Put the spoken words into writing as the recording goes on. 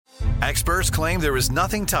Experts claim there is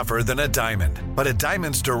nothing tougher than a diamond. But at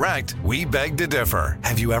Diamonds Direct, we beg to differ.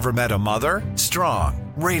 Have you ever met a mother?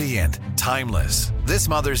 Strong, radiant, timeless. This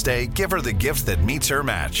Mother's Day, give her the gift that meets her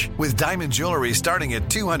match. With diamond jewelry starting at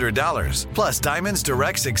 $200. Plus Diamonds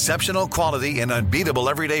Direct's exceptional quality and unbeatable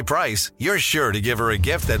everyday price, you're sure to give her a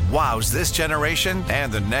gift that wows this generation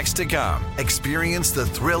and the next to come. Experience the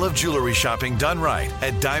thrill of jewelry shopping done right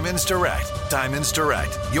at Diamonds Direct. Diamonds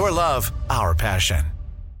Direct. Your love, our passion.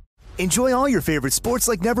 Enjoy all your favorite sports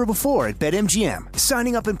like never before at BetMGM.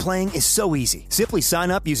 Signing up and playing is so easy. Simply sign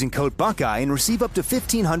up using code Buckeye and receive up to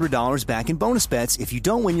 $1,500 back in bonus bets if you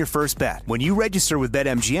don't win your first bet. When you register with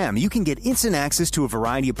BetMGM, you can get instant access to a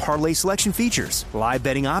variety of parlay selection features, live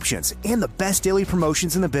betting options, and the best daily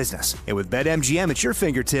promotions in the business. And with BetMGM at your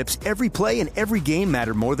fingertips, every play and every game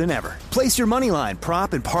matter more than ever. Place your moneyline,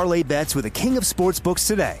 prop, and parlay bets with the king of sportsbooks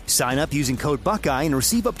today. Sign up using code Buckeye and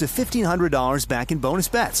receive up to $1,500 back in bonus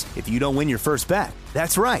bets if you don't win your first bet.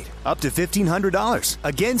 That's right, up to $1,500.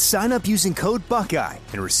 Again, sign up using code Buckeye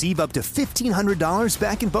and receive up to $1,500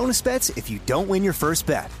 back in bonus bets if you don't win your first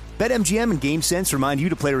bet. BetMGM and GameSense remind you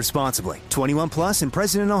to play responsibly. 21 plus and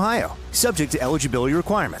present in Ohio. Subject to eligibility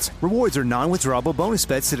requirements. Rewards are non-withdrawable bonus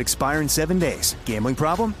bets that expire in 7 days. Gambling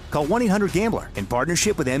problem? Call 1-800-GAMBLER in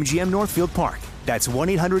partnership with MGM Northfield Park. That's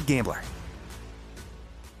 1-800-GAMBLER.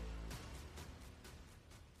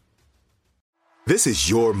 This is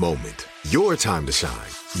your moment, your time to shine,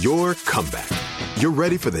 your comeback. You're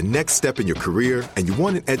ready for the next step in your career, and you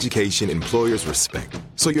want an education employers respect.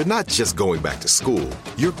 So you're not just going back to school,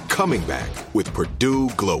 you're coming back with Purdue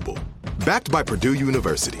Global. Backed by Purdue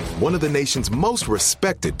University, one of the nation's most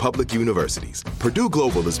respected public universities, Purdue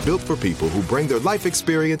Global is built for people who bring their life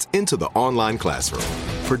experience into the online classroom.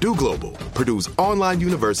 Purdue Global, Purdue's online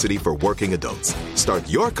university for working adults. Start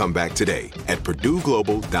your comeback today at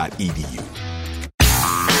purdueglobal.edu.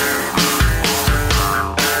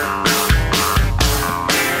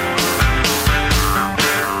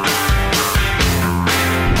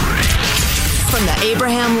 From the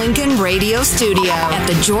Abraham Lincoln Radio Studio at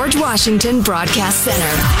the George Washington Broadcast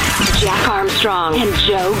Center, Jack Armstrong and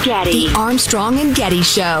Joe Getty. The Armstrong and Getty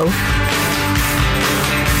Show.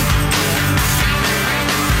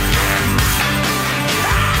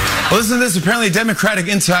 Well, listen to this. Apparently, Democratic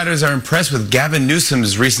insiders are impressed with Gavin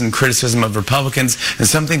Newsom's recent criticism of Republicans and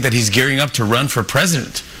some think that he's gearing up to run for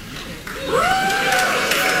president.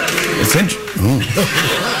 It's interesting.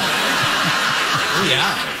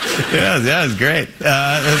 Yeah, it's great. It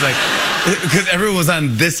was like, because everyone was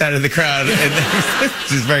on this side of the crowd, and it's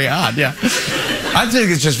just very odd, yeah. I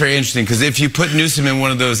think it's just very interesting, because if you put Newsom in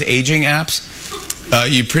one of those aging apps,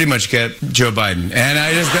 you pretty much get Joe Biden. And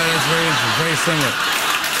I just thought it's very interesting, very similar.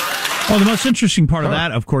 Well, the most interesting part of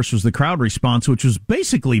that, of course, was the crowd response, which was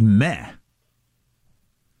basically meh.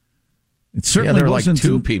 It certainly there were wasn't like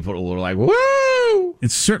two people who were like, woo!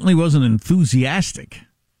 It certainly wasn't enthusiastic.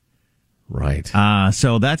 Right.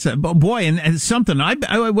 So that's boy, and something I've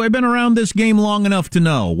been around this game long enough to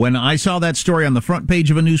know. When I saw that story on the front page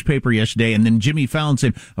of a newspaper yesterday, and then Jimmy Fallon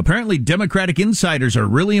said, apparently Democratic insiders are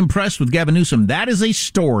really impressed with Gavin Newsom. That is a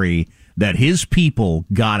story that his people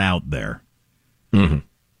got out there. Mm-hmm.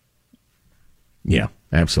 Yeah,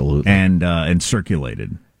 absolutely. And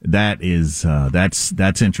circulated. That is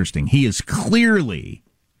that's interesting. He is clearly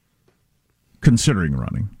considering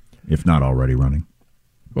running, if not already running.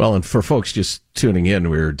 Well, and for folks just tuning in,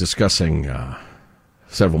 we were discussing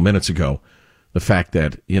several minutes ago the fact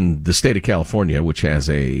that in the state of California, which has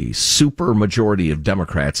a super majority of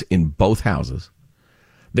Democrats in both houses,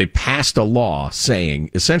 they passed a law saying,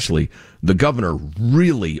 essentially, the governor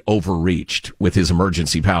really overreached with his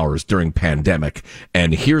emergency powers during pandemic,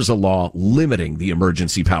 and here's a law limiting the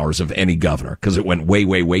emergency powers of any governor, because it went way,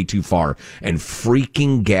 way, way too far, and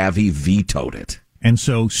freaking Gavi vetoed it. And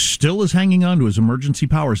so still is hanging on to his emergency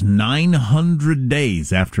powers 900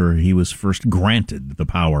 days after he was first granted the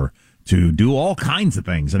power to do all kinds of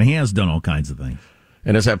things, and he has done all kinds of things.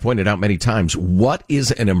 And as I've pointed out many times, what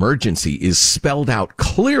is an emergency is spelled out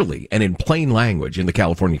clearly and in plain language in the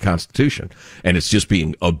California Constitution, and it's just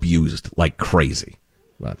being abused like crazy.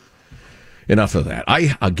 But enough of that. I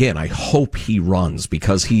hope he runs,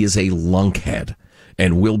 because he is a lunkhead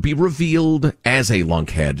and will be revealed as a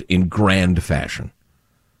lunkhead in grand fashion.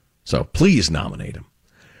 So please nominate him.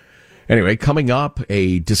 Anyway, coming up,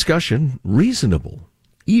 a discussion, reasonable,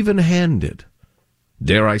 even-handed,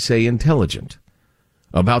 dare I say intelligent,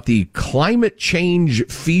 about the climate change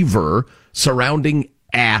fever surrounding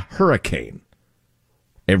a hurricane.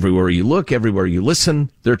 Everywhere you look, everywhere you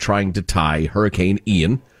listen, they're trying to tie Hurricane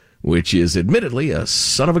Ian, which is admittedly a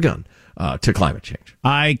son of a gun, to climate change.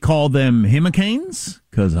 I call them himicanes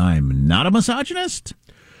because I'm not a misogynist.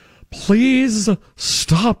 Please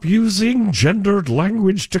stop using gendered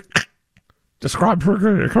language to describe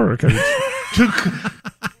hurricanes.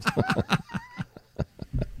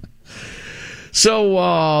 So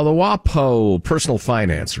the WAPO personal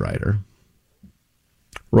finance writer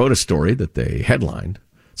wrote a story that they headlined,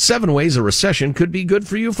 7 Ways a Recession Could Be Good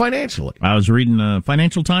for You Financially. I was reading a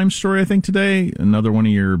Financial Times story, I think, today. Another one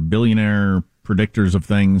of your billionaire predictors of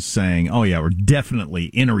things saying, oh, yeah, we're definitely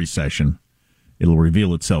in a recession. It'll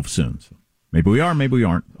reveal itself soon. So maybe we are, maybe we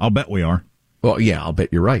aren't. I'll bet we are. Well, yeah, I'll bet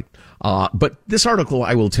you're right. But this article,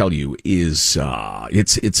 I will tell you, is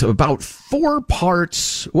it's about 4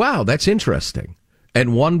 parts. Wow, that's interesting.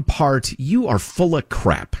 And 1 part, you are full of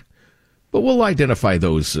crap. But we'll identify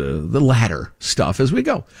those, the latter stuff as we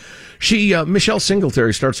go. Michelle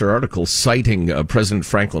Singletary starts her article citing President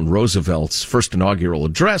Franklin Roosevelt's first inaugural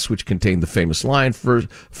address, which contained the famous line,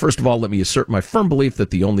 first of all, let me assert my firm belief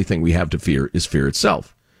that the only thing we have to fear is fear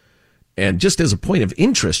itself. And just as a point of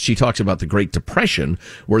interest, she talks about the Great Depression,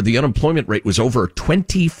 where the unemployment rate was over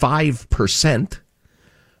 25%.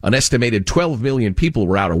 An estimated 12 million people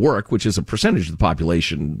were out of work, which is a percentage of the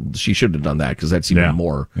population. She should have done that because that's even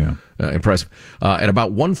more impressive. And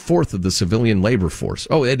about 1/4 of the civilian labor force.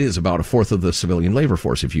 Oh, it is about 1/4 of the civilian labor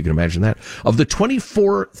force, if you can imagine that. Of the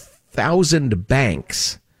 24,000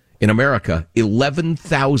 banks in America,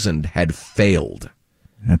 11,000 had failed.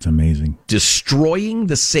 That's amazing. Destroying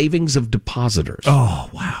the savings of depositors. Oh,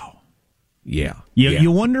 wow. Yeah.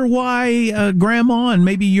 You wonder why Grandma and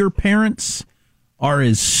maybe your parents are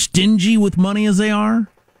as stingy with money as they are?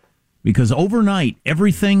 Because overnight,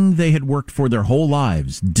 everything they had worked for their whole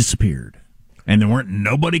lives disappeared. And there weren't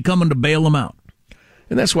nobody coming to bail them out.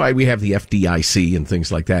 And that's why we have the FDIC and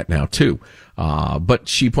things like that now, too. But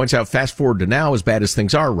she points out, fast forward to now, as bad as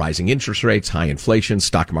things are, rising interest rates, high inflation,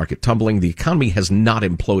 stock market tumbling, the economy has not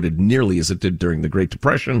imploded nearly as it did during the Great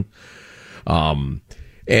Depression.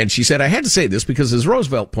 And she said, I had to say this because, as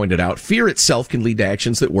Roosevelt pointed out, fear itself can lead to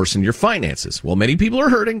actions that worsen your finances. While many people are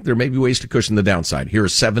hurting, there may be ways to cushion the downside. Here are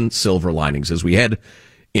 7 silver linings as we head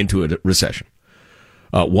into a recession.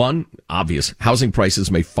 1, obvious. Housing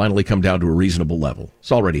prices may finally come down to a reasonable level.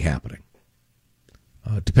 It's already happening.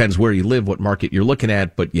 Depends where you live, what market you're looking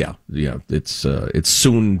at, but it's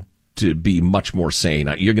soon to be much more sane.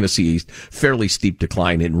 You're going to see a fairly steep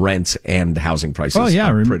decline in rents and housing prices. Oh, yeah,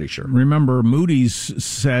 I'm pretty sure. Remember, Moody's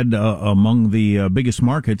said among the biggest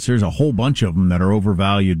markets, there's a whole bunch of them that are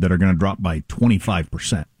overvalued that are going to drop by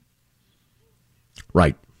 25%.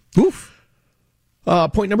 Right. Oof.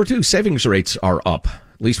 Point number 2, savings rates are up.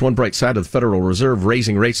 At least one bright side of the Federal Reserve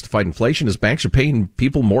raising rates to fight inflation is banks are paying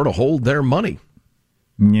people more to hold their money.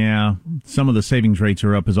 Yeah, some of the savings rates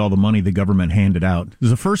are up as all the money the government handed out. It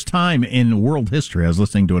was the first time in world history. I was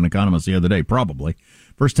listening to an economist the other day, probably.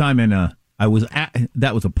 First time in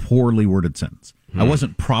that was a poorly worded sentence. I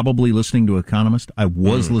wasn't probably listening to economist. I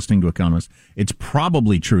was listening to economist. It's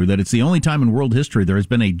probably true that it's the only time in world history there has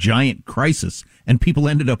been a giant crisis and people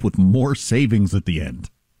ended up with more savings at the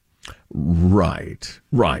end. Right.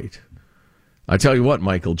 I tell you what,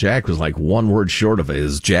 Michael, Jack was like one word short of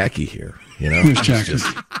is Jackie here. You know, where's Jackie?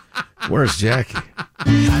 Where's Jackie?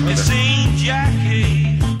 I seen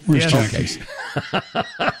Jackie. Where's Jackie?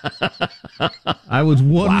 I was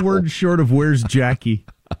one word short of where's Jackie.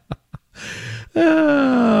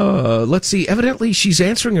 Let's see. Evidently, she's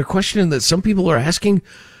answering a question that some people are asking.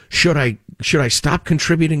 Should I stop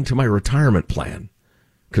contributing to my retirement plan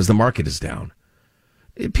because the market is down?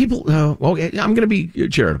 People, I'm going to be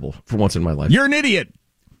charitable for once in my life. You're an idiot.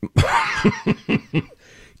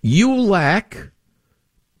 You lack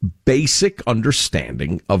basic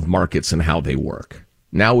understanding of markets and how they work.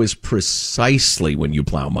 Now is precisely when you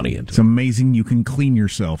plow money into it. It's amazing you can clean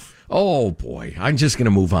yourself. Oh, boy. I'm just going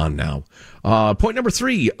to move on now. Point number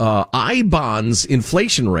 3, I-bonds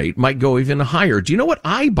inflation rate might go even higher. Do you know what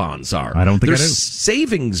I-bonds are? I don't think I do. They're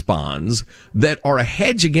savings bonds that are a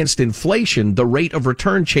hedge against inflation. The rate of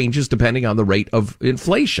return changes depending on the rate of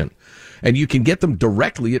inflation. And you can get them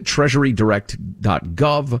directly at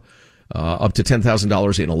treasurydirect.gov, up to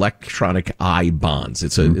 $10,000 in electronic I-bonds.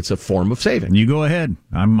 It's a form of saving. You go ahead.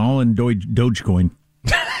 I'm all in Dogecoin.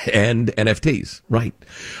 And NFTs, right.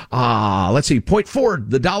 Let's see. Point 4,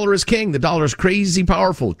 the dollar is king. The dollar is crazy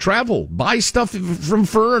powerful. Travel, buy stuff from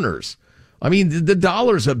foreigners. I mean, the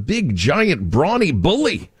dollar's a big, giant, brawny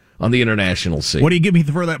bully on the international scene. What do you give me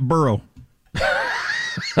for that burro?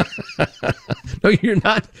 No, you're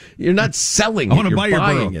not. You're not selling. I want to You're buy your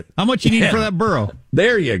buying burro. it. How much you need for that burro?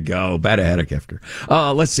 There you go. Bad headache after.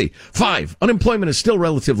 Let's see. 5. Unemployment is still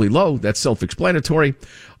relatively low. That's self-explanatory.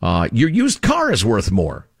 Your used car is worth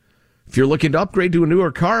more. If you're looking to upgrade to a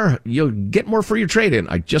newer car, you'll get more for your trade-in.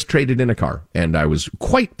 I just traded in a car, and I was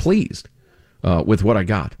quite pleased with what I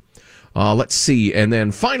got. Let's see. And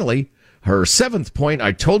then finally, her 7th point,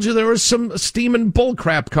 I told you there was some steaming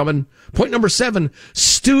bullcrap coming. Point number 7,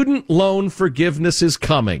 student loan forgiveness is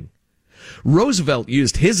coming. Roosevelt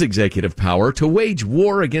used his executive power to wage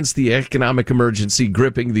war against the economic emergency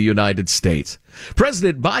gripping the United States.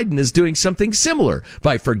 President Biden is doing something similar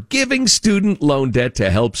by forgiving student loan debt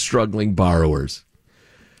to help struggling borrowers.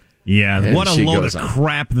 Yeah, And what a she load goes of on.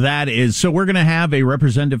 crap that is. So we're going to have a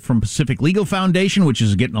representative from Pacific Legal Foundation, which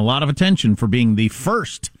is getting a lot of attention for being the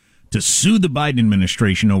first to sue the Biden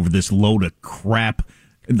administration over this load of crap.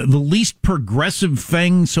 The least progressive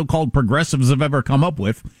thing so-called progressives have ever come up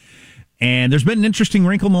with. And there's been an interesting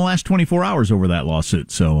wrinkle in the last 24 hours over that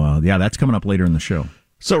lawsuit. So, that's coming up later in the show.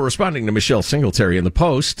 So responding to Michelle Singletary in the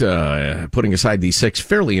Post, putting aside these 6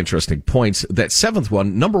 fairly interesting points, that 7th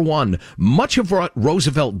one, number 1, much of what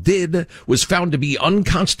Roosevelt did was found to be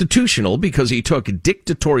unconstitutional because he took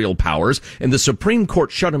dictatorial powers and the Supreme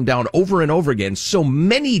Court shut him down over and over again so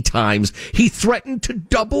many times he threatened to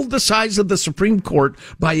double the size of the Supreme Court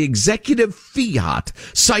by executive fiat,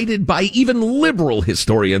 cited by even liberal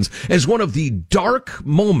historians as one of the dark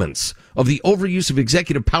moments of the overuse of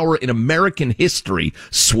executive power in American history,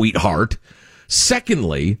 sweetheart.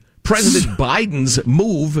 Secondly, President Biden's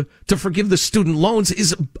move to forgive the student loans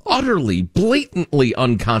is utterly, blatantly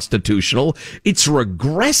unconstitutional. It's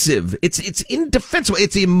regressive. It's indefensible.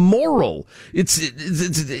 It's immoral. It's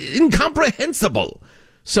incomprehensible.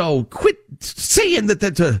 So quit saying that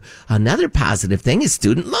that's another positive thing is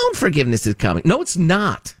student loan forgiveness is coming. No, it's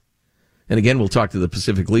not. And again, we'll talk to the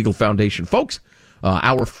Pacific Legal Foundation folks.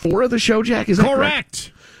 Hour 4 of the show, Jack, is that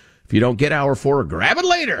correct? If you don't get hour 4, grab it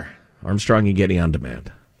later. Armstrong and Getty on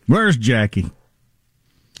demand. Where's Jackie?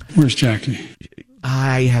 Where's Jackie?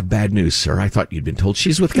 I have bad news, sir. I thought you'd been told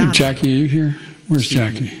she's with God. Jackie, are you here? Where's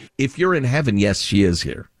Jackie? If you're in heaven, yes, she is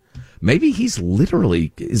here. Maybe he's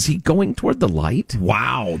literally, is he going toward the light?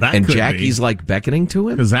 Wow, that and could Jackie's be. like beckoning to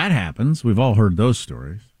him? Because that happens. We've all heard those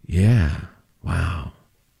stories. Yeah. Wow.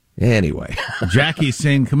 Anyway. Jackie's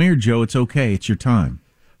saying, come here, Joe. It's okay. It's your time.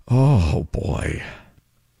 Oh, boy.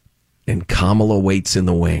 And Kamala waits in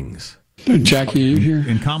the wings. Jackie, are you here?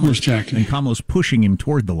 And Where's Jackie? And Kamala's pushing him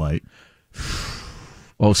toward the light.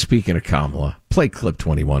 Oh, speaking of Kamala, play clip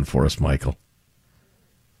 21 for us, Michael.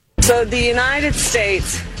 So the United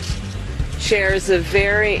States shares a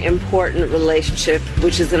very important relationship,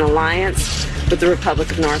 which is an alliance with the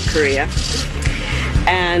Republic of North Korea.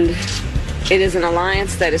 And it is an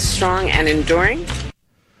alliance that is strong and enduring.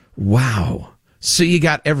 Wow. So you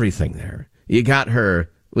got everything there. You got her,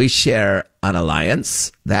 we share an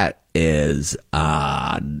alliance that is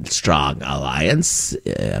a strong alliance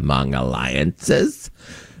among alliances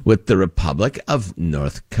with the Republic of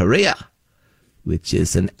North Korea, which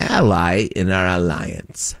is an ally in our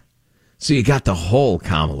alliance. So you got the whole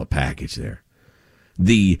Kamala package there.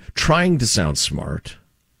 The trying to sound smart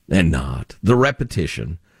and not, the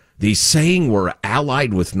repetition, the saying we're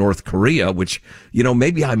allied with North Korea, which,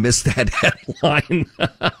 maybe I missed that headline.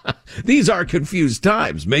 These are confused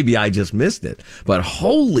times. Maybe I just missed it. But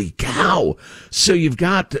holy cow. So you've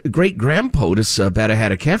got great grandpotus Beta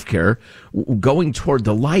Hadakefker going toward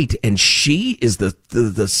the light, and she is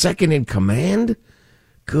the second in command?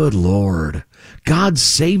 Good Lord. God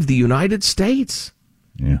save the United States.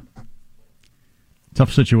 Yeah.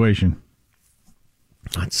 Tough situation.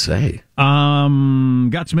 I'd say.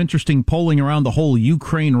 Got some interesting polling around the whole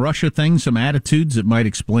Ukraine-Russia thing, some attitudes that might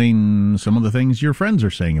explain some of the things your friends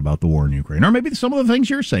are saying about the war in Ukraine, or maybe some of the things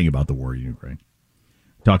you're saying about the war in Ukraine.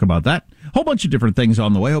 Talk about that. A whole bunch of different things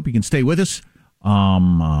on the way. Hope you can stay with us.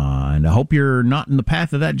 And I hope you're not in the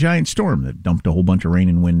path of that giant storm that dumped a whole bunch of rain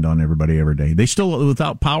and wind on everybody every day. They still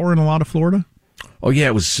without power in a lot of Florida? Oh, yeah,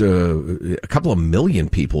 it was a couple of million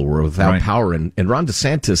people were without power. And Ron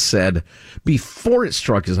DeSantis said before it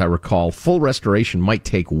struck, as I recall, full restoration might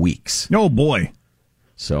take weeks. Oh, boy.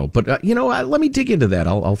 So, but, let me dig into that.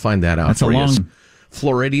 I'll find that out. That's for a long... you.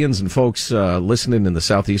 Floridians and folks listening in the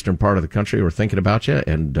southeastern part of the country are thinking about you.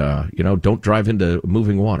 And, don't drive into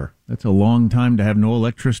moving water. That's a long time to have no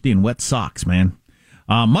electricity and wet socks, man.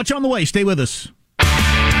 Much on the way. Stay with us.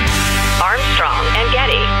 Armstrong and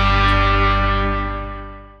Getty.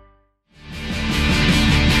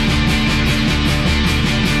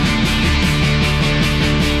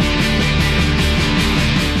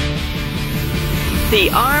 The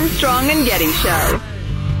Armstrong and Getty Show.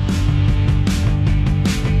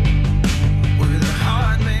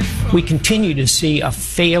 We continue to see a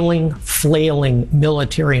failing, flailing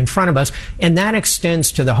military in front of us, and that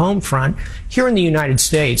extends to the home front. Here in the United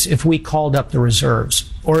States, if we called up the reserves,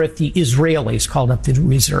 or if the Israelis called up the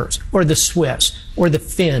reserves, or the Swiss, or the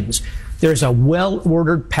Finns, there's a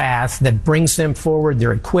well-ordered path that brings them forward.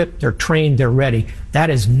 They're equipped, they're trained, they're ready.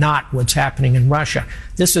 That is not what's happening in Russia.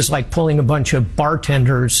 This is like pulling a bunch of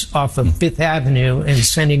bartenders off of Fifth Avenue and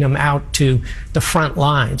sending them out to the front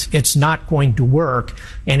lines. It's not going to work,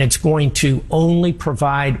 and it's going to only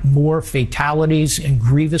provide more fatalities and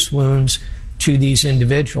grievous wounds to these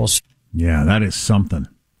individuals. Yeah, that is something.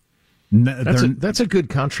 That's a good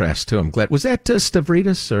contrast, too. I'm glad. Was that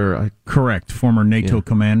Stavridis? Correct, former NATO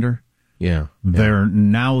commander. Yeah. They're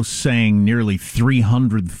now saying nearly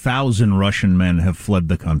 300,000 Russian men have fled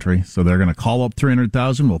the country. So they're going to call up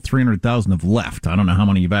 300,000. Well, 300,000 have left. I don't know how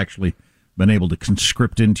many you've actually been able to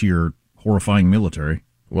conscript into your horrifying military.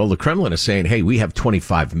 Well, the Kremlin is saying, hey, we have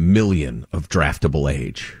 25 million of draftable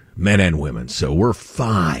age, men and women, so we're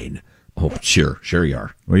fine. Oh, sure you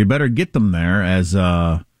are. Well, you better get them there, as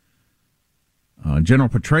General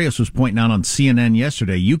Petraeus was pointing out on CNN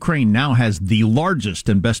yesterday. Ukraine now has the largest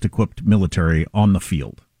and best equipped military on the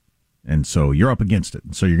field. And so you're up against it.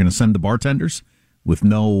 So you're going to send the bartenders with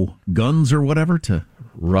no guns or whatever to...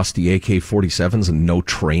 Rusty AK-47s and no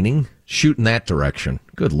training? Shoot in that direction.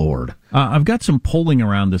 Good Lord. I've got some polling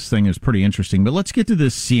around this thing that's pretty interesting, but let's get to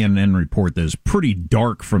this CNN report that is pretty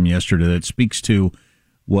dark from yesterday that speaks to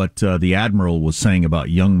what the Admiral was saying about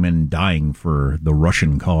young men dying for the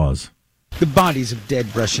Russian cause. The bodies of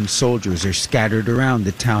dead Russian soldiers are scattered around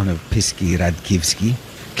the town of Pisky-Radkivsky,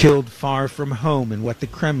 killed far from home in what the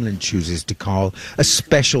Kremlin chooses to call a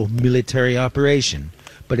special military operation,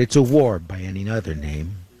 but it's a war by any other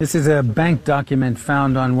name. This is a bank document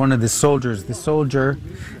found on one of the soldiers. The soldier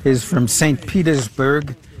is from St.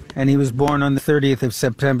 Petersburg, and he was born on the 30th of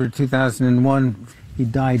September 2001. He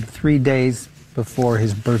died 3 days before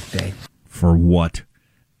his birthday. For what?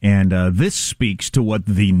 And this speaks to what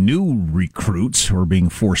the new recruits who are being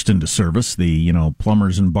forced into service, the,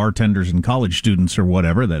 plumbers and bartenders and college students or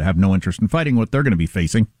whatever that have no interest in fighting, what they're going to be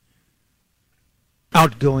facing.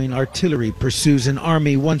 Outgoing artillery pursues an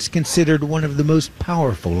army once considered one of the most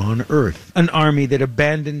powerful on Earth. An army that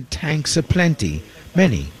abandoned tanks aplenty,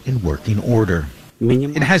 many in working order.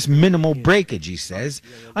 It has minimal breakage, he says.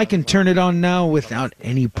 I can turn it on now without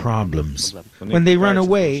any problems. When they run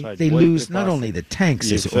away, they lose not only the tanks,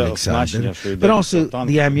 says Alexander, but also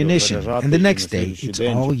the ammunition. And the next day, it's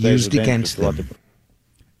all used against them.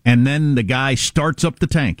 And then the guy starts up the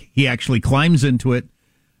tank. He actually climbs into it,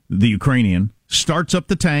 the Ukrainian, starts up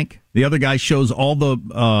the tank. The other guy shows all the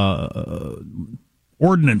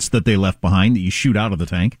ordnance that they left behind that you shoot out of the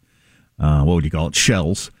tank. What would you call it?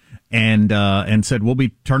 Shells. And said, we'll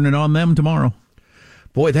be turning on them tomorrow.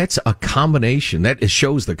 Boy, that's a combination. That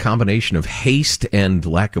shows the combination of haste and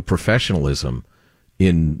lack of professionalism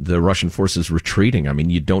in the Russian forces retreating. I mean,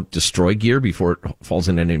 you don't destroy gear before it falls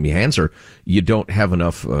in enemy hands, or you don't have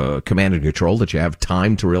enough command and control that you have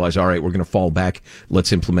time to realize, all right, we're going to fall back.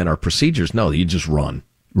 Let's implement our procedures. No, you just run.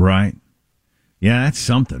 Right. Yeah, that's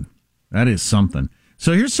something. That is something.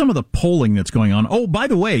 So here's some of the polling that's going on. Oh, by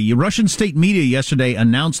the way, Russian state media yesterday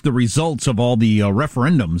announced the results of all the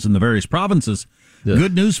referendums in the various provinces. Yeah.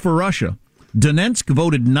 Good news for Russia. Donetsk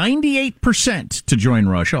voted 98% to join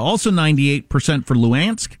Russia, also 98% for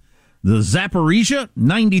Luhansk. The Zaporizhia,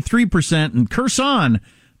 93%, and Kherson,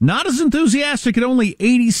 not as enthusiastic at only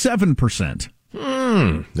 87%.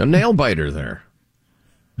 A nail-biter there.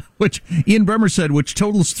 Which Ian Bremmer said, which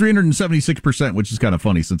totals 376%, which is kind of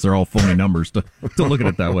funny since they're all phony numbers to look at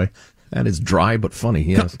it that way. That is dry but funny,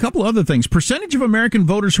 yes. A couple other things. Percentage of American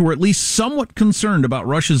voters who are at least somewhat concerned about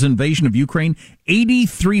Russia's invasion of Ukraine,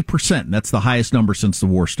 83%. That's the highest number since the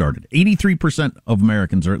war started. 83% of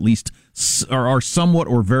Americans are at least are somewhat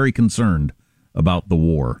or very concerned about the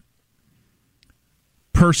war.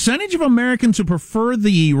 Percentage of Americans who prefer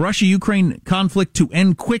the Russia-Ukraine conflict to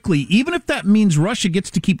end quickly, even if that means Russia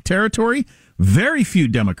gets to keep territory, very few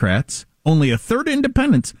Democrats, only a third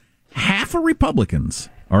independents, half of Republicans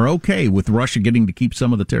are okay with Russia getting to keep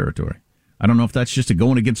some of the territory. I don't know if that's just a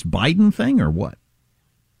going against Biden thing or what.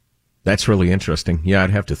 That's really interesting. Yeah, I'd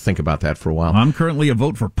have to think about that for a while. I'm currently a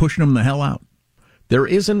vote for pushing them the hell out. There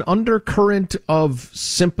is an undercurrent of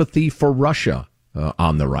sympathy for Russia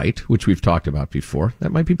on the right, which we've talked about before.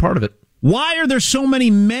 That might be part of it. Why are there so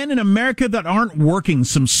many men in America that aren't working?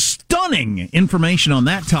 Some stunning information on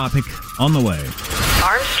that topic on the way.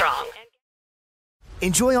 Armstrong.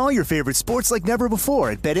 Enjoy all your favorite sports like never before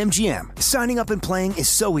at BetMGM. Signing up and playing is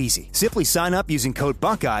so easy. Simply sign up using code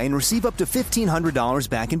Buckeye and receive up to $1,500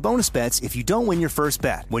 back in bonus bets if you don't win your first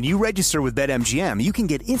bet. When you register with BetMGM, you can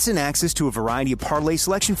get instant access to a variety of parlay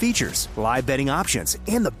selection features, live betting options,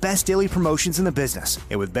 and the best daily promotions in the business.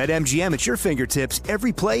 And with BetMGM at your fingertips,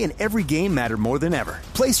 every play and every game matter more than ever.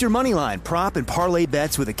 Place your moneyline, prop, and parlay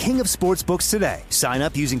bets with the king of sportsbooks today. Sign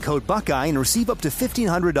up using code Buckeye and receive up to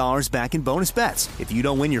 $1,500 back in bonus bets if you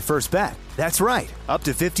don't win your first bet. That's right, up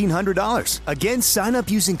to $1,500. Again, sign up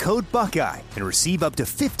using code Buckeye and receive up to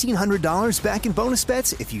 $1,500 back in bonus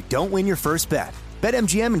bets if you don't win your first bet.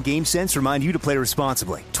 BetMGM and GameSense remind you to play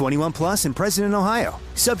responsibly. 21 plus and present in Ohio.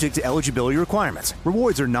 Subject to eligibility requirements.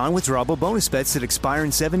 Rewards are non-withdrawable bonus bets that expire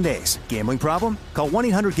in 7 days. Gambling problem? Call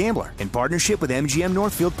 1-800-GAMBLER in partnership with MGM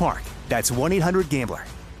Northfield Park. That's 1-800-GAMBLER.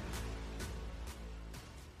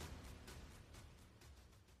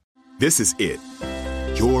 This is it.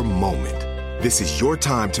 Your moment. This is your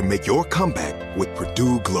time to make your comeback with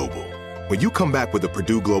Purdue Global. When you come back with a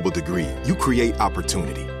Purdue Global degree, you create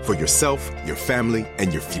opportunity for yourself, your family,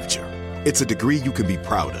 and your future. It's a degree you can be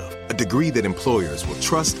proud of, a degree that employers will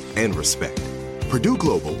trust and respect. Purdue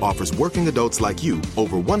Global offers working adults like you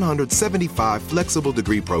over 175 flexible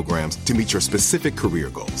degree programs to meet your specific career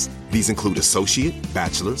goals. These include associate,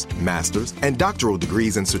 bachelor's, master's, and doctoral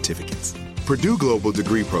degrees and certificates. Purdue Global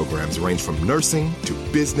degree programs range from nursing to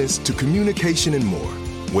business to communication and more.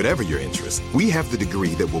 Whatever your interest, we have the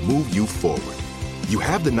degree that will move you forward. You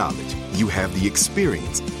have the knowledge, you have the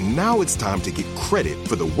experience. Now it's time to get credit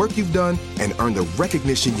for the work you've done and earn the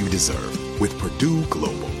recognition you deserve with Purdue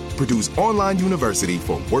Global, Purdue's online university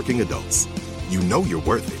for working adults. You know you're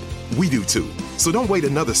worth it. We do too. So don't wait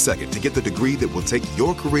another second to get the degree that will take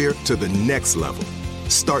your career to the next level.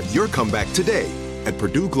 Start your comeback today at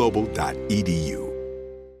purdueglobal.edu.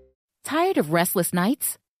 Tired of restless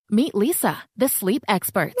nights? Meet Leesa, the sleep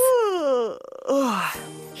experts.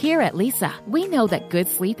 Here at Leesa, we know that good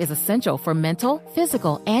sleep is essential for mental,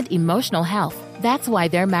 physical, and emotional health. That's why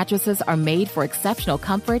their mattresses are made for exceptional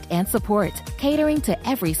comfort and support, catering to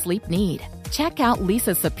every sleep need. Check out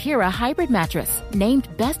Leesa's Sapira Hybrid Mattress, named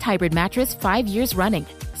Best Hybrid Mattress 5 years running.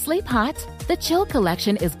 Sleep hot? The Chill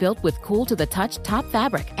Collection is built with cool-to-the-touch top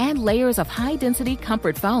fabric and layers of high-density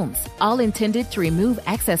comfort foams, all intended to remove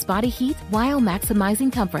excess body heat while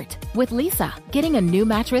maximizing comfort. With Leesa, getting a new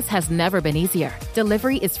mattress has never been easier.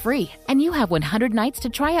 Delivery is free, and you have 100 nights to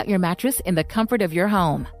try out your mattress in the comfort of your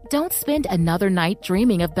home. Don't spend another night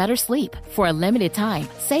dreaming of better sleep. For a limited time,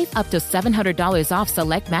 save up to $700 off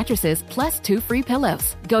select mattresses plus 2 free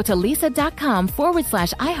pillows. Go to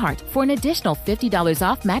leesa.com/iHeart for an additional $50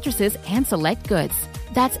 off mattresses and select goods.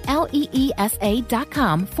 That's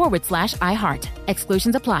LEESA.com/iHeart.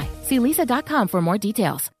 Exclusions apply. See leesa.com for more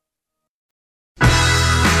details.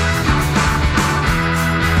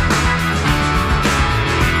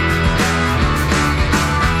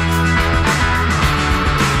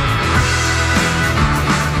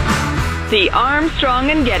 The Armstrong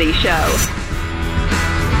and Getty Show.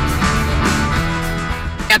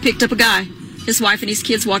 I picked up a guy. His wife and his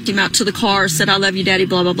kids walked him out to the car, said, "I love you, Daddy,"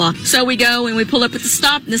 blah, blah, blah. So we go and we pull up at the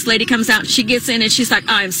stop, and this lady comes out, and she gets in, and she's like,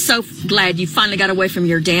 "I am so glad you finally got away from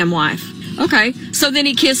your damn wife." Okay. So then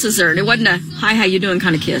he kisses her, and it wasn't a, "Hi, how you doing"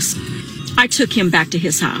 kind of kiss. I took him back to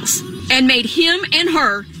his house and made him and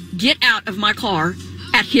her get out of my car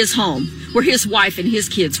at his home, where his wife and his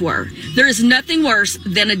kids were. There is nothing worse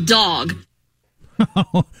than a dog.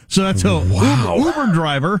 So that's a Uber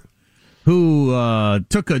driver who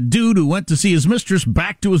took a dude who went to see his mistress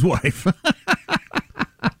back to his wife.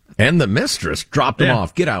 And the mistress dropped him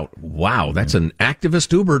off. Get out. Wow, that's an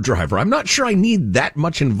activist Uber driver. I'm not sure I need that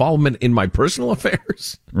much involvement in my personal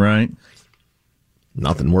affairs. Right.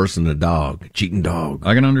 Nothing worse than a dog, a cheating dog.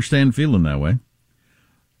 I can understand feeling that way.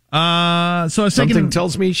 So I was Something thinking,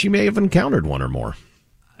 tells me she may have encountered one or more.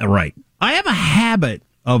 Right. I have a habit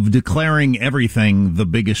of declaring everything the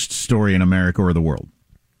biggest story in America or the world.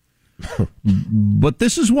 But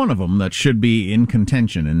this is one of them that should be in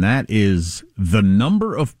contention, and that is the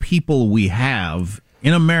number of people we have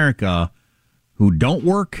in America who don't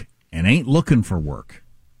work and ain't looking for work.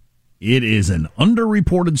 It is an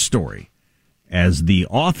underreported story. As the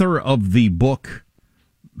author of the book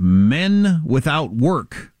Men Without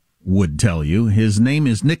Work would tell you, his name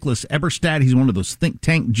is Nicholas Eberstadt. He's one of those think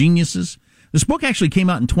tank geniuses. This book actually came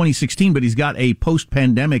out in 2016, but he's got a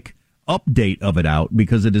post-pandemic update of it out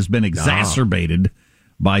because it has been exacerbated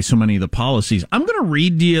by so many of the policies. I'm going to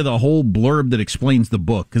read to you the whole blurb that explains the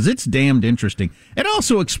book because it's damned interesting. It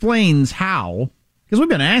also explains how, because we've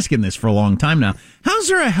been asking this for a long time now, how's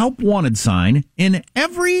there a help wanted sign in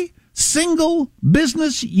every single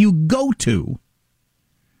business you go to,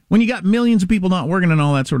 when you got millions of people not working and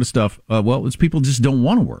all that sort of stuff, well, it's people just don't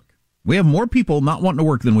want to work. We have more people not wanting to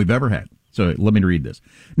work than we've ever had. So let me read this.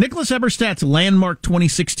 Nicholas Eberstadt's landmark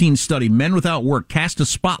 2016 study, Men Without Work, cast a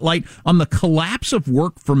spotlight on the collapse of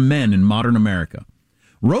work for men in modern America.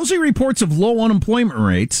 Rosy reports of low unemployment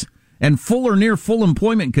rates and full or near full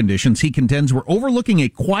employment conditions, he contends, were overlooking a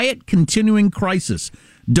quiet, continuing crisis.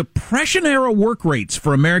 Depression-era work rates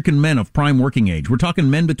for American men of prime working age. We're talking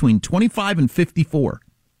men between 25 and 54.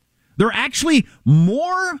 There are actually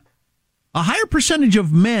a higher percentage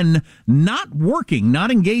of men not working, not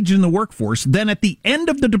engaged in the workforce, than at the end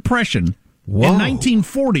of the Depression in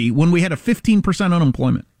 1940 when we had a 15%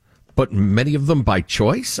 unemployment. But many of them by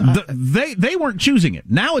choice? They weren't choosing it.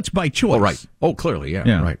 Now it's by choice. Oh, right. Oh, clearly,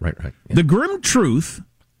 yeah. Right. Yeah. The grim truth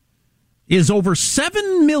is over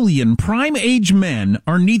 7 million prime-age men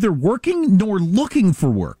are neither working nor looking for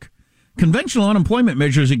work. Conventional unemployment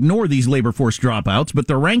measures ignore these labor force dropouts, but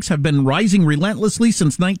their ranks have been rising relentlessly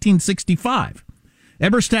since 1965.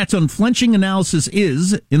 Eberstadt's unflinching analysis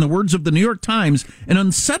is, in the words of the New York Times, an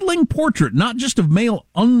unsettling portrait not just of male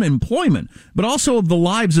unemployment, but also of the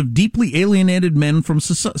lives of deeply alienated men from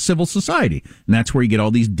civil society. And that's where you get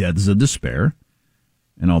all these deaths of despair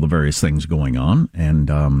and all the various things going on,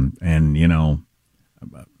 and you know,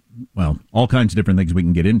 well, all kinds of different things we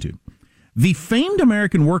can get into. The famed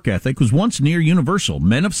American work ethic was once near universal.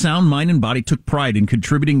 Men of sound mind and body took pride in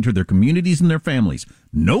contributing to their communities and their families.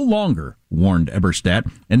 No longer, warned Eberstadt.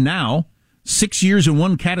 And now, 6 years and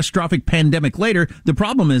one catastrophic pandemic later, the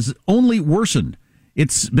problem has only worsened.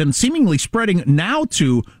 It's been seemingly spreading now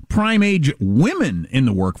to prime-age women in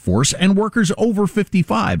the workforce and workers over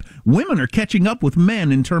 55. Women are catching up with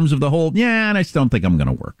men in terms of the whole, and I still don't think I'm going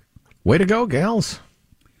to work. Way to go, gals.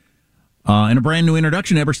 In a brand new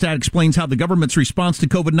introduction, Eberstadt explains how the government's response to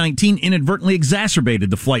COVID-19 inadvertently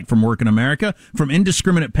exacerbated the flight from work in America. From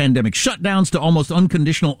indiscriminate pandemic shutdowns to almost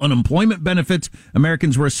unconditional unemployment benefits,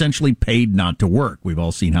 Americans were essentially paid not to work. We've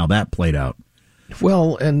all seen how that played out.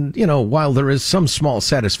 Well, and, you know, while there is some small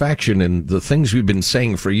satisfaction in the things we've been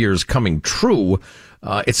saying for years coming true,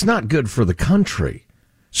 it's not good for the country.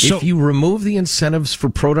 So, if you remove the incentives for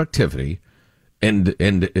productivity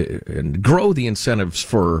and grow the incentives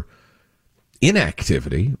for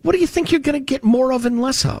inactivity, what do you think you're going to get more of and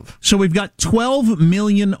less of? So we've got 12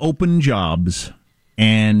 million open jobs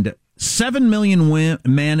and 7 million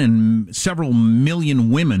men and several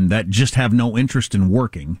million women that just have no interest in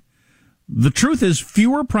working. The truth is,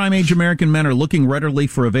 fewer prime-age American men are looking readily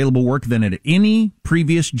for available work than at any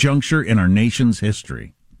previous juncture in our nation's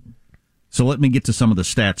history. So let me get to some of the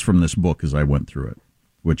stats from this book as I went through it,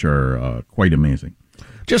 which are quite amazing.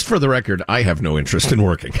 Just for the record, I have no interest in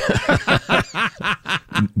working.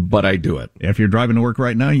 But I do it. If you're driving to work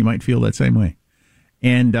right now, you might feel that same way.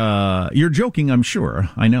 And you're joking, I'm sure.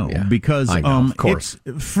 I know. Yeah, because I know, of course.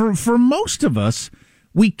 For most of us,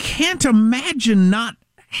 we can't imagine not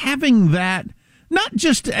having that, not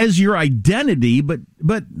just as your identity, but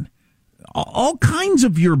all kinds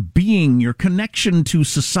of your being, your connection to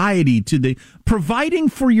society, to the providing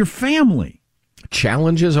for your family.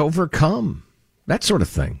 Challenges overcome. That sort of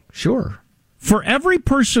thing. Sure. For every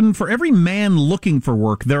person, for every man looking for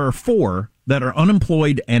work, there are 4 that are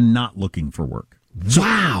unemployed and not looking for work. So,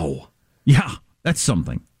 wow. Yeah, that's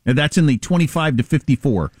something. And that's in the 25 to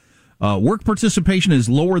 54. Work participation is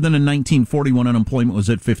lower than in 1940 when unemployment was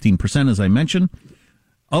at 15%, as I mentioned.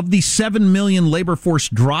 Of the 7 million labor force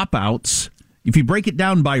dropouts, if you break it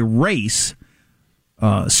down by race,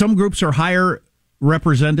 some groups are higher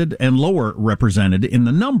represented and lower represented in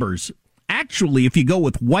the numbers. Actually, if you go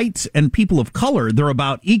with whites and people of color, they're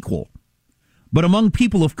about equal. But among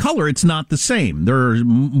people of color, it's not the same. There are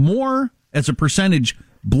more, as a percentage,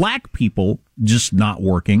 black people just not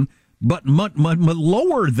working, but much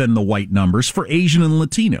lower than the white numbers for Asian and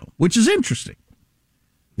Latino, which is interesting.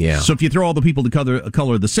 Yeah. So if you throw all the people of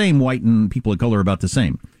color the same, white and people of color are about the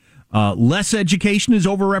same. Less education is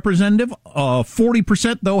overrepresentative.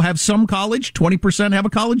 40%, though, have some college. 20% have a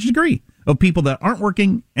college degree of people that aren't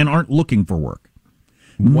working and aren't looking for work.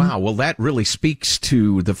 Wow. Well, that really speaks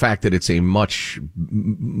to the fact that it's a much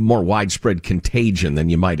more widespread contagion than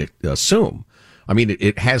you might assume. I mean,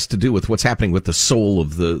 it has to do with what's happening with the soul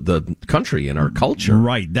of the country and our culture.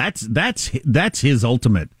 Right. That's his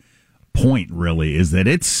ultimate point, really, is that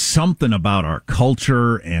it's something about our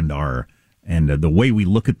culture and the way we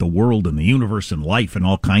look at the world and the universe and life and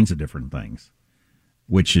all kinds of different things,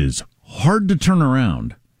 which is hard to turn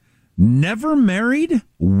around. Never married,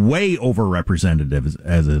 way overrepresented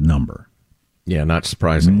as a number. Yeah, not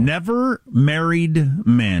surprising. Never married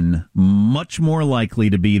men much more likely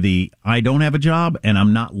to be the I don't have a job and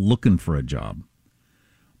I'm not looking for a job.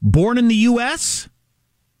 Born in the U.S.,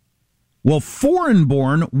 well, foreign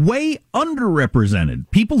born, way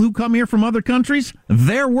underrepresented. People who come here from other countries,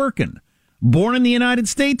 they're working. Born in the United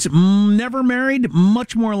States, never married,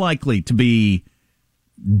 much more likely to be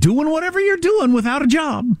doing whatever you're doing without a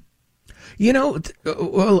job. You know,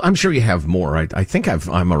 well, I'm sure you have more. I think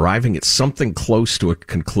I'm arriving at something close to a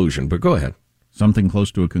conclusion, but go ahead. Something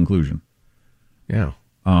close to a conclusion. Yeah.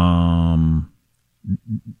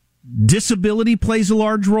 Disability plays a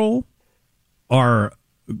large role.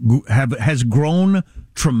 Has grown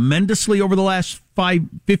tremendously over the last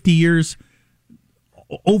 50 years,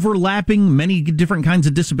 overlapping many different kinds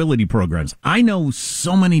of disability programs. I know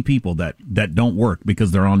so many people that don't work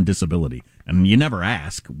because they're on disability, and you never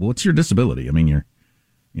ask, what's your disability? I mean,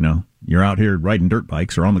 you're out here riding dirt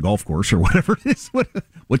bikes or on the golf course or whatever it is.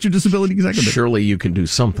 What's your disability exactly? Surely you can do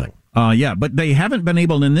something. Yeah, but they haven't been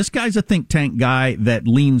able, and this guy's a think tank guy that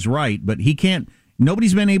leans right, but he can't.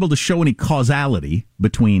 Nobody's been able to show any causality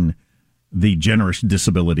between the generous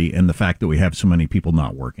disability and the fact that we have so many people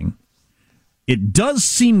not working. It does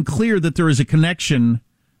seem clear that there is a connection,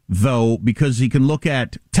 though, because you can look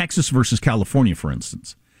at Texas versus California, for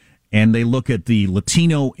instance, and they look at the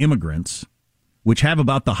Latino immigrants, which have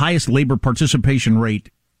about the highest labor participation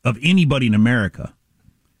rate of anybody in America.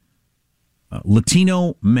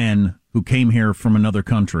 Latino men who came here from another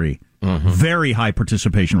country, very high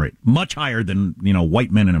participation rate, much higher than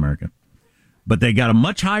white men in America. But they got a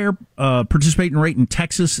much higher participating rate in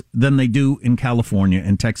Texas than they do in California,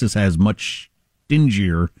 and Texas has much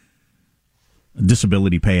stingier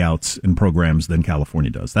disability payouts and programs than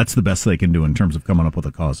California does. That's the best they can do in terms of coming up with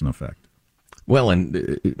a cause and effect. Well,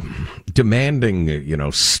 and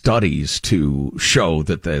demanding, studies to show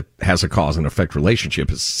that has a cause and effect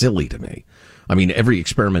relationship is silly to me. I mean, every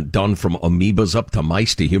experiment done from amoebas up to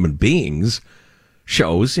mice to human beings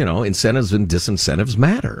shows, incentives and disincentives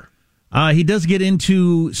matter. He does get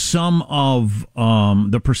into some of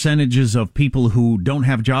the percentages of people who don't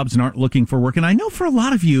have jobs and aren't looking for work. And I know for a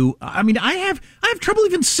lot of you, I mean, I have trouble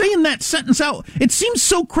even saying that sentence out. It seems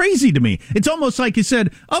so crazy to me. It's almost like you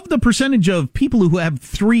said, of the percentage of people who have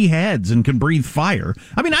 3 heads and can breathe fire.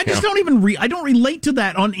 I mean, I just don't even I don't relate to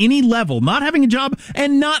that on any level. Not having a job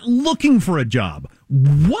and not looking for a job.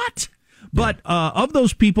 What? But of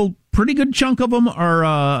those people, pretty good chunk of them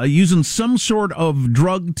are using some sort of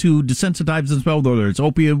drug to desensitize themselves, whether it's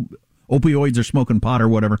opioids or smoking pot or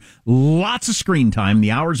whatever. Lots of screen time.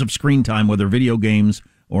 The hours of screen time, whether video games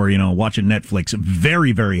or, watching Netflix,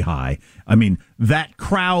 very, very high. I mean, that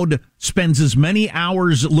crowd spends as many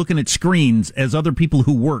hours looking at screens as other people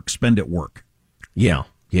who work spend at work. Yeah.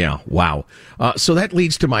 Wow. So that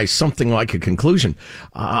leads to my something like a conclusion.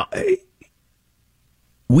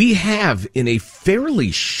 We have, in a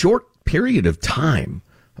fairly short period of time,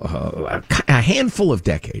 a handful of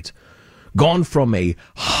decades, gone from a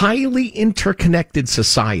highly interconnected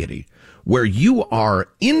society where you are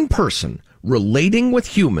in person relating with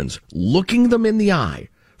humans, looking them in the eye,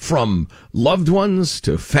 from loved ones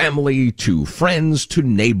to family to friends to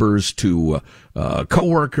neighbors to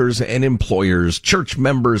coworkers and employers, church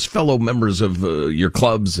members, fellow members of your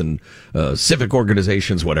clubs and civic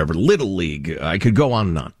organizations, whatever, Little League. I could go on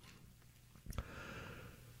and on.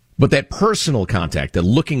 But that personal contact, that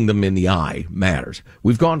looking them in the eye, matters.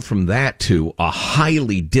 We've gone from that to a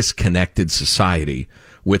highly disconnected society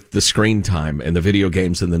with the screen time and the video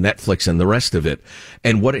games and the Netflix and the rest of it.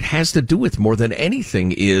 And what it has to do with more than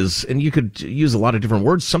anything is, and you could use a lot of different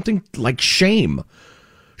words, something like shame.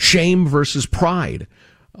 Shame versus pride.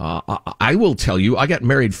 I will tell you, I got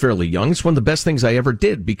married fairly young. It's one of the best things I ever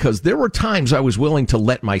did because there were times I was willing to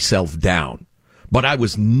let myself down, but I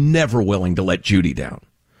was never willing to let Judy down.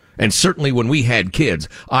 And certainly when we had kids,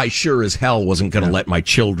 I sure as hell wasn't going to let my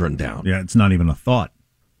children down. Yeah, it's not even a thought.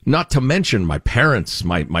 Not to mention my parents,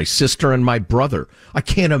 my sister and my brother. I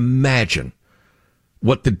can't imagine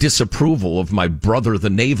what the disapproval of my brother, the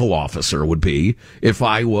naval officer, would be if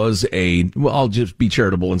I was I'll just be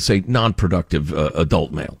charitable and say non-productive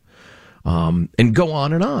adult male. And go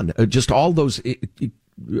on and on. Just all those,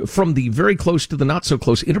 from the very close to the not so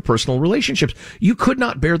close interpersonal relationships. You could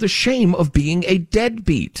not bear the shame of being a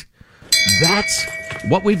deadbeat. That's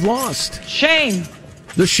what we've lost. Shame.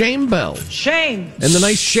 The shame bell. Shame. And the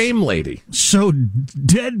nice shame lady. So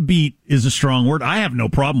deadbeat is a strong word. I have no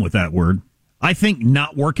problem with that word. I think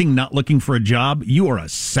not working, not looking for a job, you are a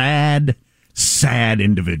sad, sad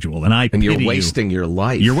individual. And you're wasting your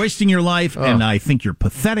life. You're wasting your life, and I think you're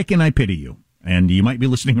pathetic, and I pity you. And you might be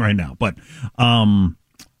listening right now. But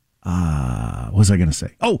What was I going to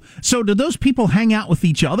say? Oh, so do those people hang out with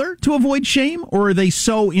each other to avoid shame, or are they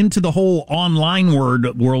so into the whole online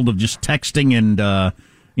world of just texting and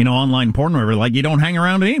online porn, whatever, like you don't hang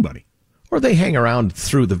around anybody? Or they hang around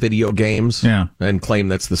through the video games and claim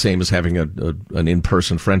that's the same as having an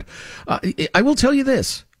in-person friend. I will tell you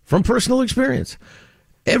this from personal experience.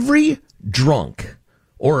 Every drunk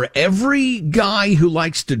or every guy who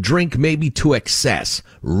likes to drink maybe to excess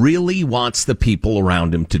really wants the people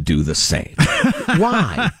around him to do the same.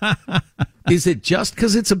 Why? Is it just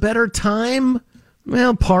because it's a better time?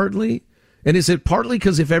 Well, partly. And is it partly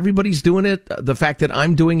because if everybody's doing it, the fact that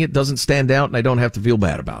I'm doing it doesn't stand out and I don't have to feel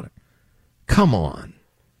bad about it? Come on.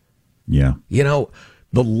 Yeah. The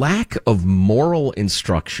lack of moral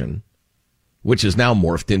instruction, which is now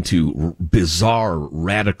morphed into bizarre,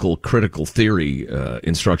 radical, critical theory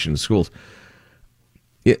instruction in schools,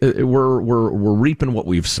 we're reaping what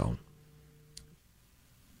we've sown.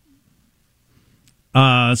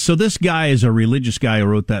 So this guy is a religious guy who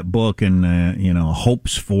wrote that book and,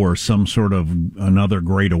 hopes for some sort of another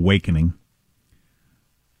great awakening.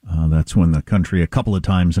 That's when the country, a couple of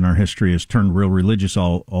times in our history, has turned real religious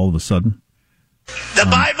all of a sudden. The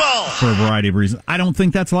Bible! For a variety of reasons. I don't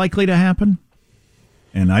think that's likely to happen.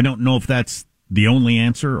 And I don't know if that's the only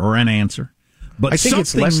answer or an answer. But I think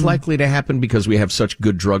it's less likely to happen because we have such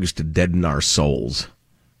good drugs to deaden our souls.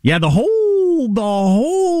 Yeah, the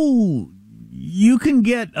whole, you can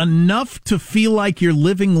get enough to feel like you're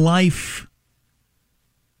living life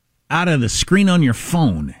out of the screen on your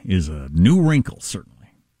phone is a new wrinkle, certainly.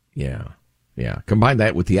 Yeah. Combine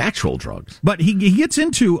that with the actual drugs. But he gets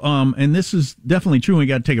into, and this is definitely true, we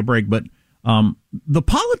got to take a break, but the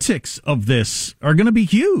politics of this are going to be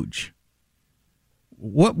huge.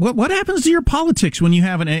 What happens to your politics when you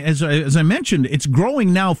have as I mentioned, it's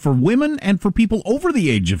growing now for women and for people over the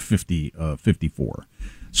age of 54.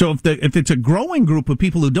 So if it's a growing group of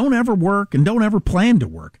people who don't ever work and don't ever plan to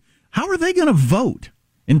work, how are they going to vote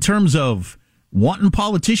in terms of wanting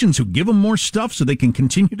politicians who give them more stuff so they can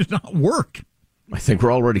continue to not work? I think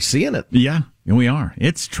we're already seeing it. Yeah, we are.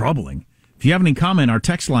 It's troubling. If you have any comment, our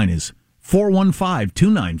text line is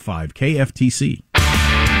 415-295-KFTC.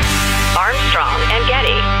 Armstrong and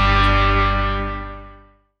Getty.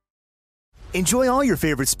 Enjoy all your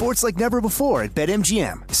favorite sports like never before at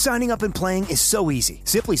BetMGM. Signing up and playing is so easy.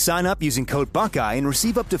 Simply sign up using code Buckeye and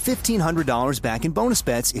receive up to $1,500 back in bonus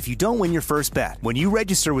bets if you don't win your first bet. When you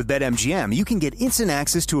register with BetMGM, you can get instant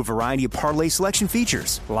access to a variety of parlay selection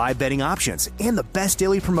features, live betting options, and the best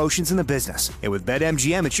daily promotions in the business. And with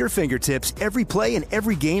BetMGM at your fingertips, every play and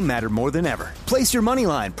every game matter more than ever. Place your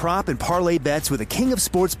moneyline, prop, and parlay bets with the king of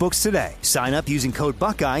sportsbooks today. Sign up using code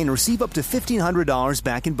Buckeye and receive up to $1,500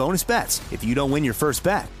 back in bonus bets if you don't win your first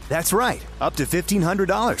bet. That's right, up to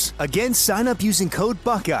 $1,500. Again, sign up using code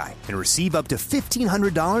Buckeye and receive up to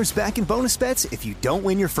 $1,500 back in bonus bets if you don't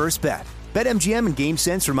win your first bet. BetMGM and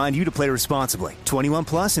GameSense remind you to play responsibly. 21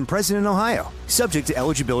 plus and present in Ohio. Subject to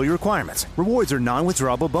eligibility requirements. Rewards are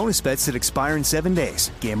non-withdrawable bonus bets that expire in 7 days.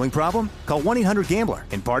 Gambling problem? Call 1-800-GAMBLER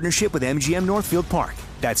in partnership with MGM Northfield Park.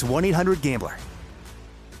 That's 1-800-GAMBLER.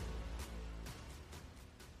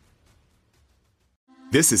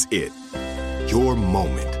 This is it. Your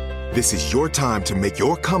moment. This is your time to make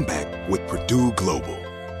your comeback with Purdue Global.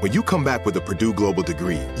 When you come back with a Purdue Global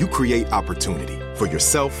degree, you create opportunity for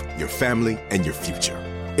yourself, your family, and your future.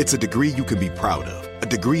 It's a degree you can be proud of, a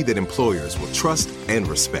degree that employers will trust and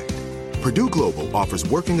respect. Purdue Global offers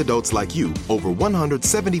working adults like you over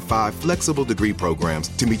 175 flexible degree programs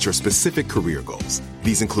to meet your specific career goals.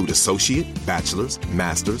 These include associate, bachelor's,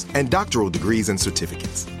 master's, and doctoral degrees and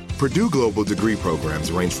certificates. Purdue Global degree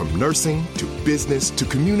programs range from nursing to business to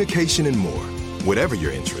communication and more. Whatever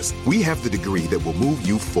your interest, we have the degree that will move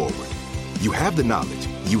you forward. You have the knowledge,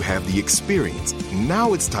 you have the experience.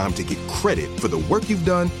 Now it's time to get credit for the work you've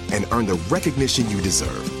done and earn the recognition you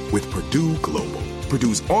deserve with Purdue Global,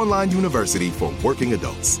 Purdue's online university for working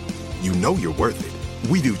adults. You know you're worth it.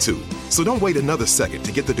 We do too. So don't wait another second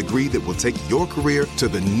to get the degree that will take your career to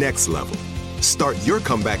the next level. Start your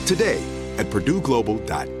comeback today at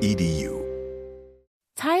purdueglobal.edu.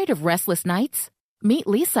 Tired of restless nights? Meet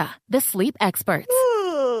Lisa, the sleep experts.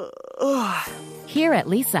 Here at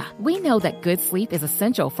Lisa, we know that good sleep is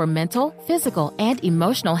essential for mental, physical, and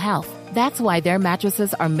emotional health. That's why their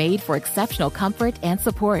mattresses are made for exceptional comfort and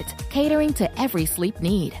support, catering to every sleep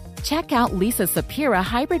need. Check out Lisa's Sapira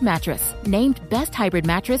Hybrid Mattress, named Best Hybrid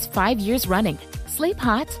Mattress 5 years running. Sleep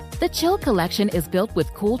hot, The Chill collection is built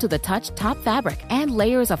with cool-to-the-touch top fabric and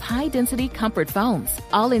layers of high-density comfort foams,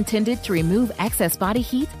 all intended to remove excess body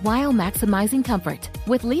heat while maximizing comfort.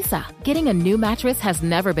 With Leesa, getting a new mattress has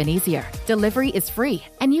never been easier. Delivery is free,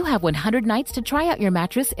 and you have 100 nights to try out your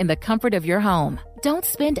mattress in the comfort of your home. Don't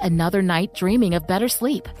spend another night dreaming of better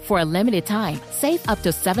sleep. For a limited time, save up to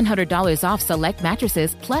 $700 off select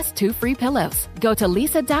mattresses plus 2 free pillows. Go to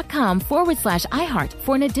leesa.com/iHeart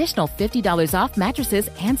for an additional $50 off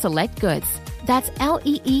mattresses and select goods. That's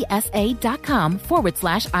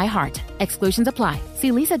LEESA.com/iHeart. Exclusions apply.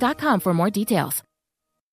 See leesa.com for more details.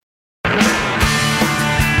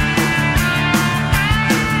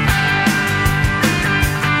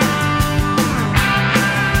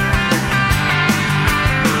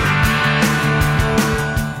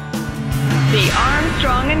 The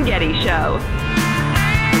Armstrong and Getty Show.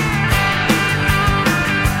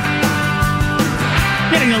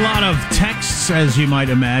 Getting a lot of texts, as you might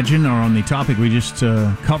imagine, are on the topic we just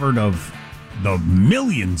covered of the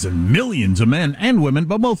millions and millions of men and women,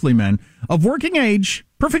 but mostly men, of working age,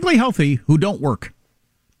 perfectly healthy, who don't work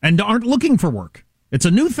and aren't looking for work. It's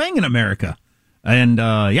a new thing in America. And,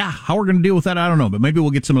 how we're going to deal with that, I don't know, but maybe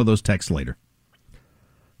we'll get some of those texts later.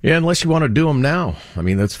 Yeah, unless you want to do them now. I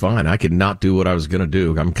mean, that's fine. I could not do what I was going to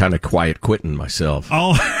do. I'm kind of quiet quitting myself.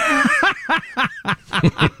 Oh.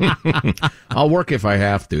 I'll work if I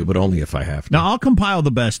have to, but only if I have to. Now, I'll compile the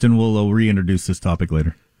best, and we'll reintroduce this topic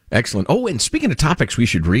later. Excellent. Oh, and speaking of topics we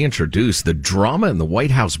should reintroduce, the drama in the White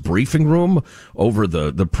House briefing room over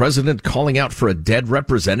the president calling out for a dead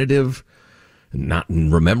representative, not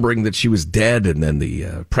remembering that she was dead, and then the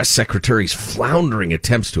press secretary's floundering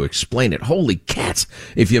attempts to explain it. Holy cats.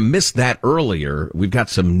 If you missed that earlier, we've got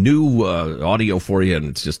some new audio for you, and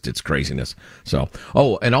it's craziness. So,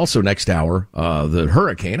 and also next hour, the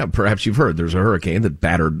hurricane, perhaps you've heard, there's a hurricane that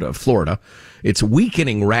battered Florida. It's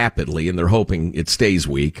weakening rapidly, and they're hoping it stays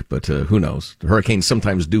weak, but who knows? The hurricanes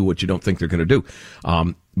sometimes do what you don't think they're going to do.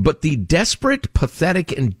 But the desperate,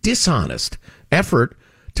 pathetic, and dishonest effort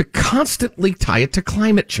to constantly tie it to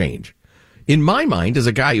climate change. In my mind, as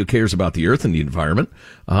a guy who cares about the earth and the environment,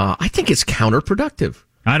 I think it's counterproductive.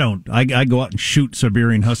 I don't. I go out and shoot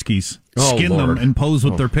Siberian Huskies, skin them, and pose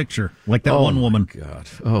with their picture, like that one woman. God.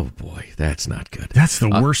 Oh, boy, that's not good. That's the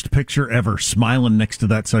worst picture ever, smiling next to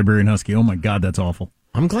that Siberian Husky. Oh, my God, that's awful.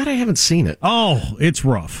 I'm glad I haven't seen it. Oh, it's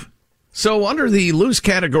rough. So under the loose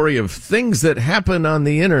category of things that happen on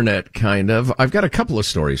the internet, I've got a couple of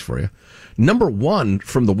stories for you. Number one,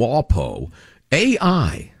 from the WAPO,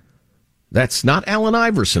 AI. That's not Allen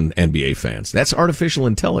Iverson, NBA fans. That's artificial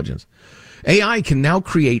intelligence. AI can now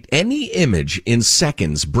create any image in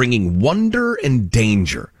seconds, bringing wonder and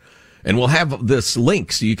danger. And we'll have this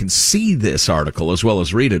link so you can see this article as well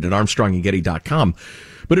as read it at ArmstrongandGetty.com.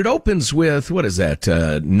 But it opens with,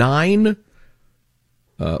 9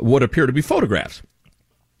 what appear to be photographs.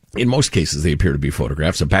 In most cases, they appear to be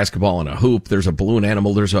photographs. A basketball and a hoop. There's a balloon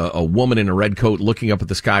animal. There's a woman in a red coat looking up at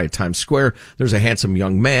the sky at Times Square. There's a handsome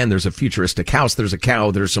young man. There's a futuristic house. There's a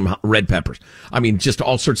cow. There's some red peppers. I mean, just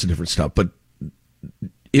all sorts of different stuff. But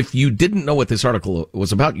if you didn't know what this article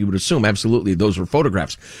was about, you would assume absolutely those were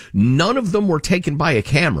photographs. None of them were taken by a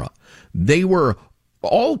camera. They were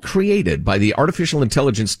all created by the artificial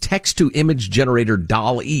intelligence text-to-image generator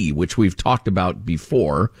DALL-E, which we've talked about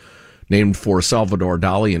before, named for Salvador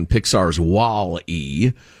Dali and Pixar's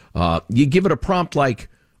Wall-E. You give it a prompt like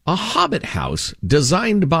a hobbit house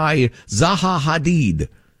designed by Zaha Hadid,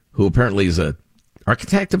 who apparently is an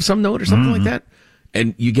architect of some note or something like that,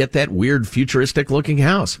 and you get that weird futuristic-looking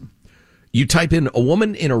house. You type in a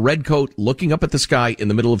woman in a red coat looking up at the sky in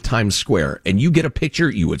the middle of Times Square, and you get a picture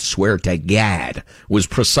you would swear to God was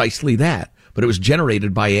precisely that, but it was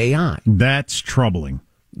generated by AI. That's troubling.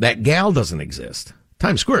 That gal doesn't exist.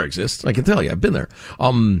 Times Square exists, I can tell you. I've been there.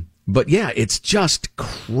 But yeah, it's just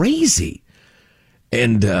crazy.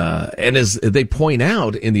 And as they point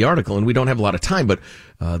out in the article, and we don't have a lot of time, but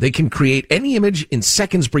they can create any image in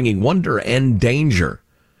seconds, bringing wonder and danger.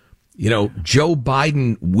 You know, Joe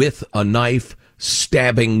Biden with a knife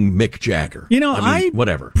stabbing Mick Jagger. You know, I mean,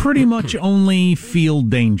 whatever. Pretty much only feel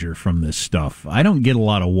danger from this stuff. I don't get a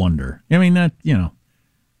lot of wonder. I mean, that,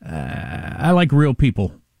 I like real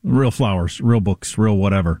people. Real flowers, real books, real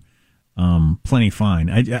whatever. Plenty fine.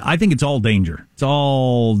 I think it's all danger. It's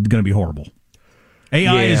all going to be horrible.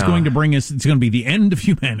 AI is going to bring us, it's going to be the end of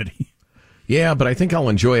humanity. Yeah, but I think I'll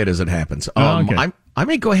enjoy it as it happens. Okay. I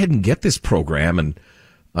may go ahead and get this program, and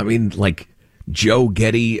I mean, like Joe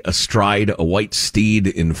Getty astride a white steed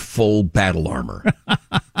in full battle armor.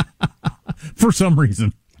 For some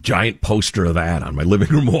reason. giant poster of that on my living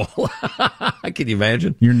room wall. Can you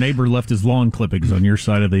imagine? Your neighbor left his lawn clippings on your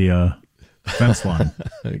side of the fence line.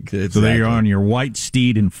 Exactly. So there you are on your white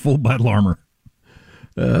steed in full battle armor.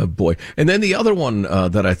 Boy. And then the other one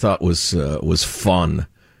that I thought was fun.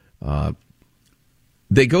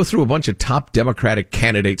 They go through a bunch of top Democratic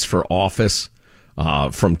candidates for office,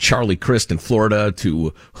 from Charlie Crist in Florida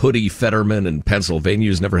to Hoodie Fetterman in Pennsylvania,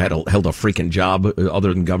 who's never held a freaking job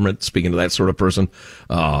other than government, speaking to that sort of person,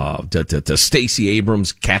 to Stacey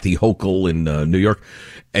Abrams, Kathy Hochul in New York.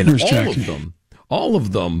 And all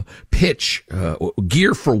of them pitch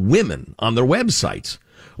gear for women on their websites.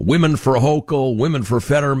 Women for Hochul, women for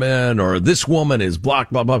Fetterman, or this woman is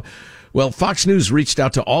blocked, blah, blah. Well, Fox News reached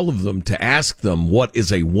out to all of them to ask them, what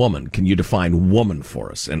is a woman? Can you define woman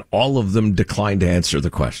for us? And all of them declined to answer the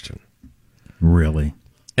question. Really?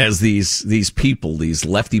 As these people, these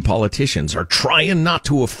lefty politicians, are trying not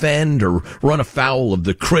to offend or run afoul of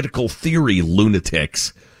the critical theory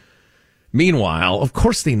lunatics. Meanwhile, of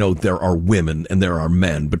course they know there are women and there are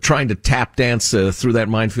men, but trying to tap dance through that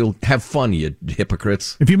minefield, have fun, you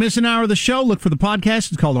hypocrites. If you miss an hour of the show, look for the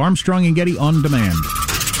podcast. It's called Armstrong and Getty On Demand.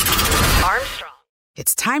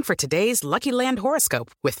 It's time for today's Lucky Land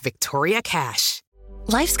horoscope with Victoria Cash.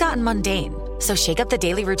 Life's gotten mundane, so shake up the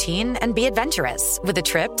daily routine and be adventurous with a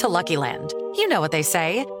trip to Lucky Land. You know what they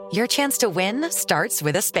say, your chance to win starts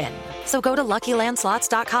with a spin. So go to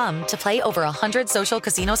LuckyLandSlots.com to play over 100 social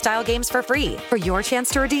casino-style games for free for your chance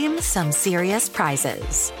to redeem some serious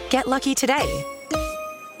prizes. Get lucky today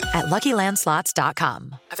at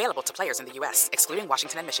LuckyLandSlots.com. Available to players in the U.S., excluding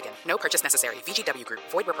Washington and Michigan. No purchase necessary. VGW Group.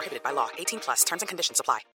 Void where prohibited by law. 18+. Terms and conditions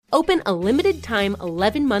apply. Open a limited-time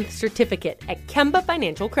 11-month certificate at Kemba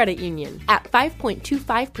Financial Credit Union. At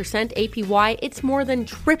 5.25% APY, it's more than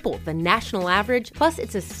triple the national average, plus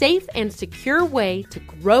it's a safe and secure way to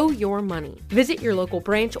grow your money. Visit your local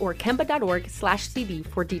branch or kemba.org/cb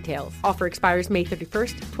for details. Offer expires May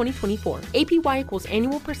 31st, 2024. APY equals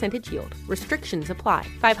annual percentage yield. Restrictions apply.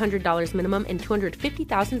 $500 minimum and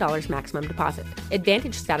 $250,000 maximum deposit.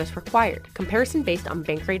 Advantage status required. Comparison based on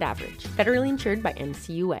bank rate average. Federally insured by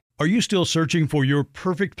NCUA. Are you still searching for your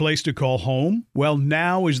perfect place to call home? Well,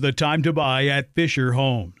 now is the time to buy at Fisher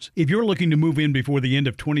Homes. If you're looking to move in before the end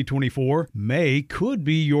of 2024, May could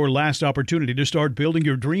be your last opportunity to start building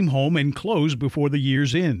your dream home and close before the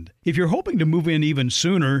year's end. If you're hoping to move in even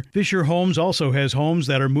sooner, Fisher Homes also has homes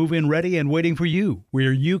that are move-in ready and waiting for you,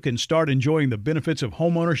 where you can start enjoying the benefits of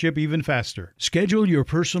homeownership even faster. Schedule your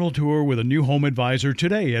personal tour with a new home advisor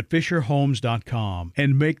today at FisherHomes.com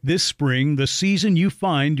and make this spring the season you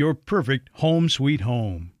find your perfect home sweet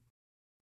home.